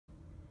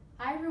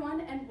Hi everyone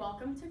and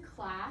welcome to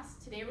class.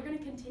 Today we're going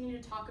to continue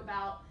to talk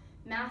about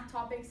math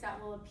topics that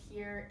will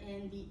appear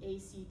in the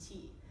ACT.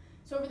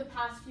 So over the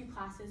past few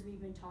classes we've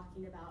been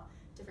talking about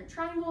different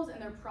triangles and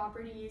their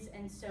properties,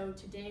 and so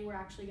today we're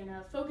actually going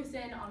to focus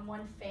in on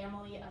one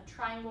family of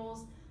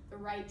triangles, the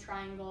right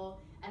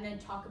triangle, and then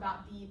talk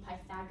about the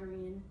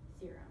Pythagorean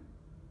theorem.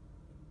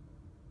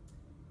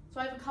 So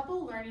I have a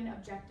couple learning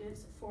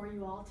objectives for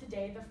you all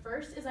today. The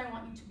first is I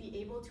want you to be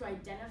able to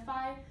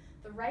identify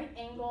the right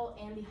angle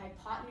and the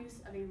hypotenuse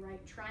of a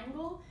right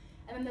triangle.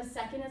 And then the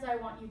second is I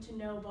want you to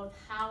know both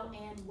how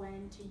and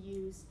when to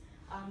use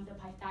the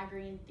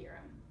Pythagorean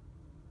theorem.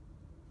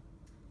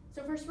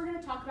 So first we're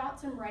going to talk about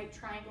some right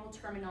triangle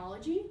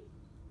terminology.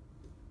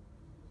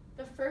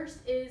 The first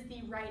is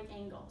the right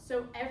angle.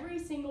 So every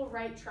single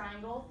right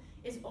triangle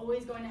is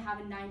always going to have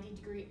a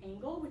 90-degree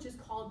angle, which is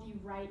called the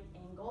right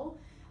angle.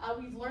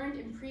 We've learned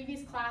in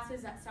previous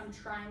classes that some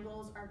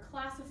triangles are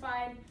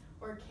classified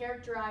or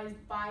characterized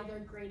by their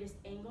greatest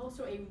angle.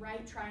 So a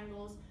right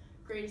triangle's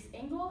greatest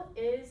angle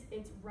is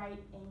its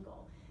right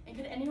angle. And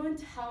could anyone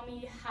tell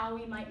me how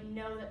we might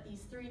know that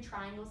these three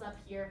triangles up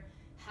here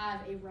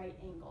have a right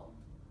angle?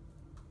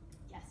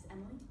 Yes,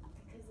 Emily?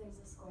 Because there's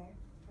a square.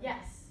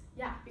 Yes,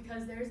 yeah,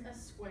 because there's a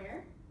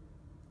square.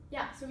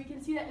 Yeah, so we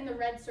can see that in the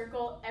red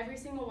circle, every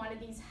single one of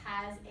these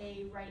has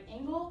a right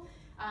angle.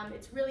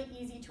 It's really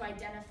easy to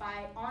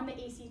identify. On the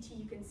ACT,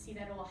 you can see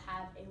that it will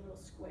have a little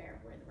square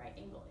where the right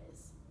angle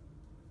is.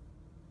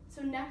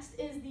 So next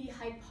is the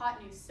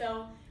hypotenuse.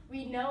 So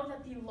we know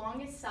that the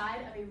longest side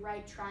of a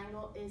right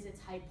triangle is its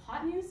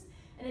hypotenuse,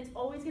 and it's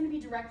always going to be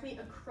directly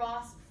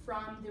across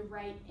from the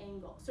right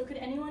angle. So could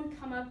anyone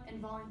come up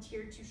and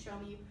volunteer to show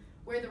me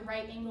where the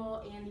right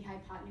angle and the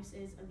hypotenuse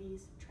is of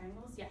these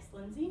triangles? Yes,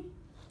 Lindsay?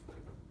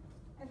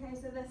 Okay,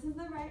 so this is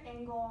the right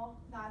angle,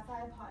 that's the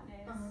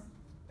hypotenuse.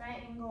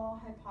 Right angle,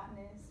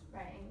 hypotenuse,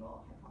 right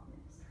angle,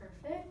 hypotenuse.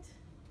 Perfect.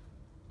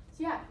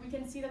 So yeah, we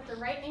can see that the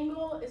right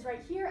angle is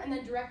right here, and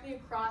then directly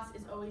across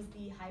is always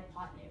the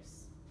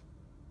hypotenuse.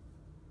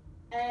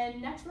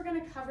 And next we're going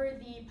to cover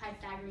the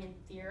Pythagorean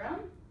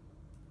theorem.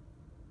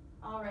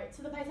 All right,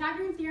 so the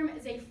Pythagorean theorem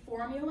is a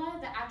formula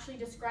that actually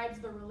describes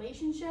the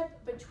relationship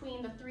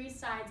between the three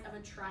sides of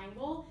a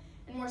triangle,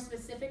 and more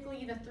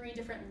specifically, the three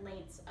different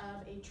lengths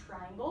of a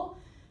triangle.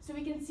 So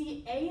we can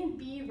see A and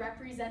B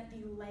represent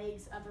the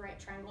legs of the right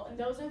triangle, and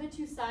those are the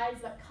two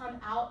sides that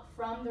come out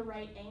from the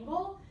right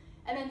angle.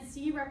 And then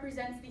C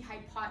represents the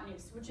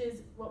hypotenuse, which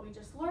is what we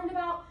just learned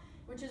about,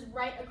 which is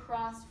right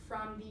across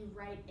from the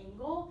right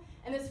angle.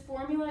 And this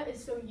formula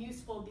is so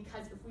useful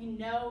because if we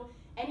know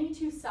any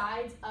two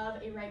sides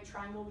of a right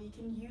triangle, we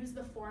can use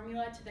the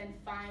formula to then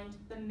find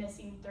the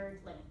missing third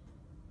length.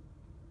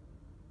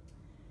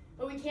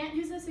 But we can't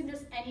use this in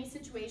just any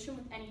situation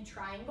with any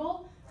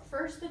triangle.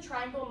 First, the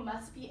triangle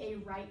must be a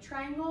right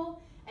triangle,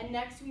 and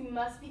next we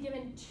must be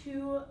given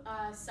two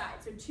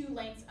sides, so two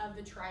lengths of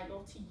the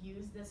triangle to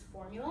use this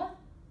formula.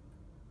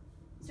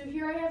 So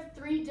here I have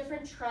three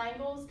different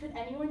triangles. Could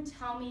anyone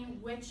tell me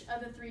which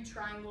of the three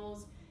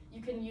triangles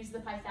you can use the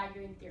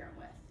Pythagorean theorem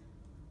with?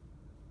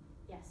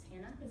 Yes,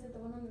 Hannah? Is it the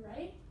one on the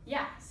right?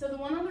 Yeah, so the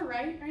one on the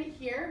right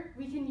here,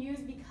 we can use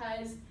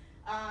because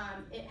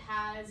it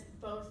has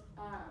both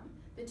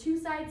the two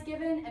sides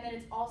given, and then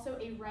it's also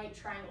a right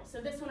triangle. So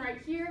this one right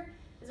here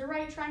is a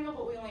right triangle,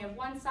 but we only have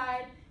one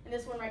side, and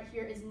this one right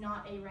here is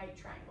not a right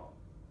triangle.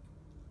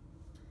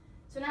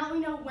 So now that we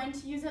know when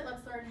to use it,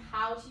 let's learn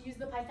how to use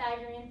the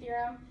Pythagorean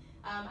theorem.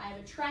 I have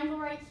a triangle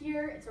right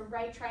here, it's a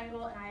right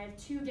triangle, and I have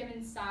two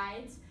given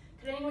sides.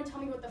 Could anyone tell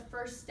me what the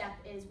first step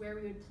is, where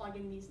we would plug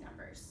in these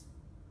numbers?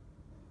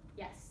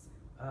 Yes.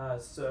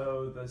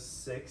 So the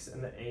 6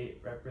 and the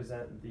 8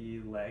 represent the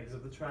legs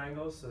of the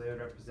triangle, so they would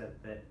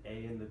represent the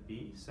A and the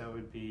B. So it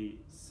would be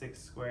 6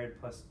 squared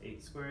plus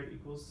 8 squared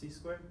equals C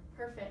squared.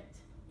 Perfect.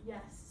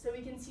 Yes. So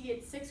we can see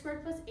it's 6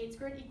 squared plus 8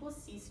 squared equals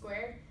C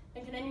squared.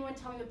 And can anyone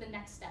tell me what the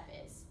next step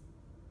is?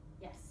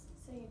 Yes.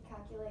 So you'd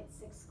calculate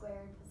 6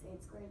 squared plus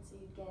 8 squared, so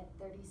you'd get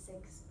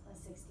 36 plus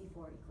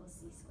 64 equals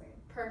C squared.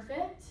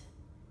 Perfect.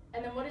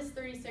 And then what is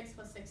 36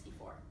 plus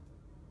 64?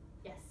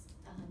 Yes.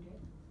 100.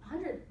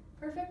 100.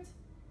 Perfect.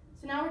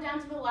 So now we're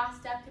down to the last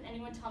step. Can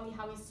anyone tell me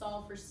how we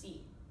solve for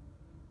C?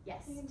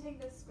 Yes. You can take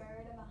the square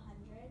root of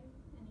 100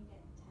 and you get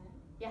 10.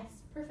 Yes,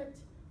 perfect.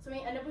 So we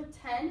end up with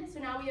 10.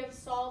 So now we have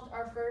solved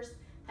our first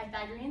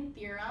Pythagorean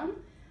theorem.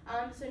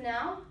 So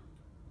now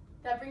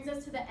that brings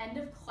us to the end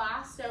of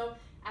class. So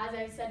as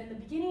I said in the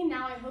beginning,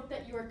 now I hope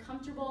that you are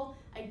comfortable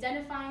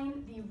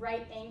identifying the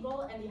right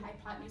angle and the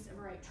hypotenuse of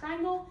a right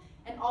triangle,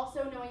 and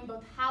also knowing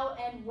both how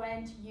and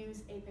when to use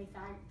the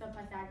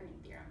Pythagorean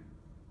theorem.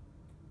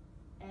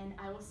 And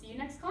I will see you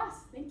next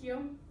class. Thank you.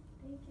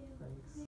 Thank you. Thanks.